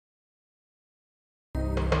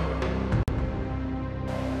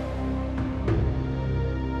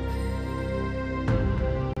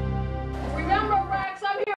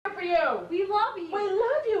for you. We love you. We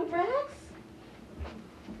love you, Rex.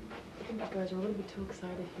 I think you guys are a little bit too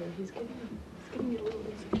excited here. He's getting me a little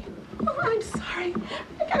insecure. Oh, I'm sorry.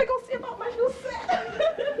 I gotta go see about my new set.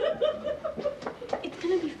 It's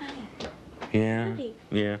gonna be funny. Yeah. Happy.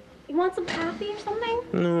 Yeah. You want some coffee or something?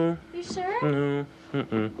 No. You sure? No.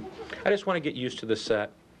 Mm-mm. I just want to get used to the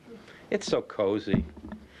set. It's so cozy.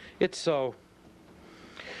 It's so...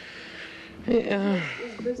 Yeah.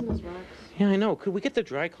 It's business, Rex. Yeah, I know. Could we get the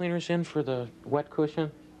dry cleaners in for the wet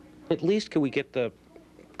cushion? At least could we get the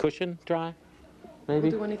cushion dry? Maybe?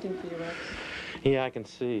 We'll do anything for you, Rex. Yeah, I can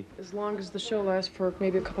see. As long as the show lasts for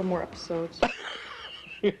maybe a couple more episodes.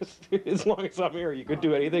 As long as I'm here, you could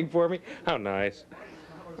do anything for me? How nice.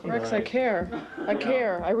 Rex, I care. I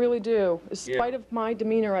care. I really do. In spite of my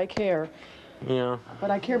demeanor, I care. Yeah. But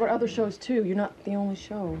I care about other shows, too. You're not the only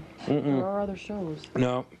show. There are other shows.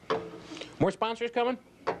 No. More sponsors coming?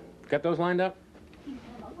 Got those lined up?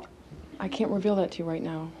 I can't reveal that to you right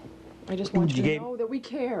now. I just want you to know that we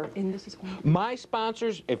care, and this is one. My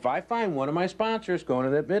sponsors, if I find one of my sponsors going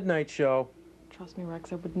to that midnight show. Trust me,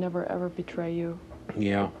 Rex, I would never, ever betray you.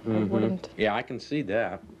 Yeah. I wouldn't. Yeah, I can see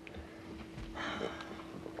that.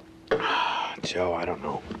 Joe, I don't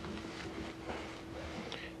know.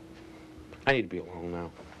 I need to be alone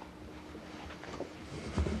now.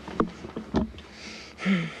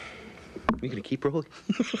 We gonna keep rolling?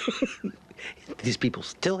 These people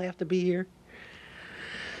still have to be here?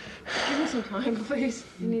 Give him some time, please.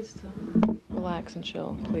 He needs to relax and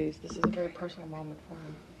chill, please. This is a very personal moment for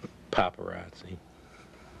him. Paparazzi.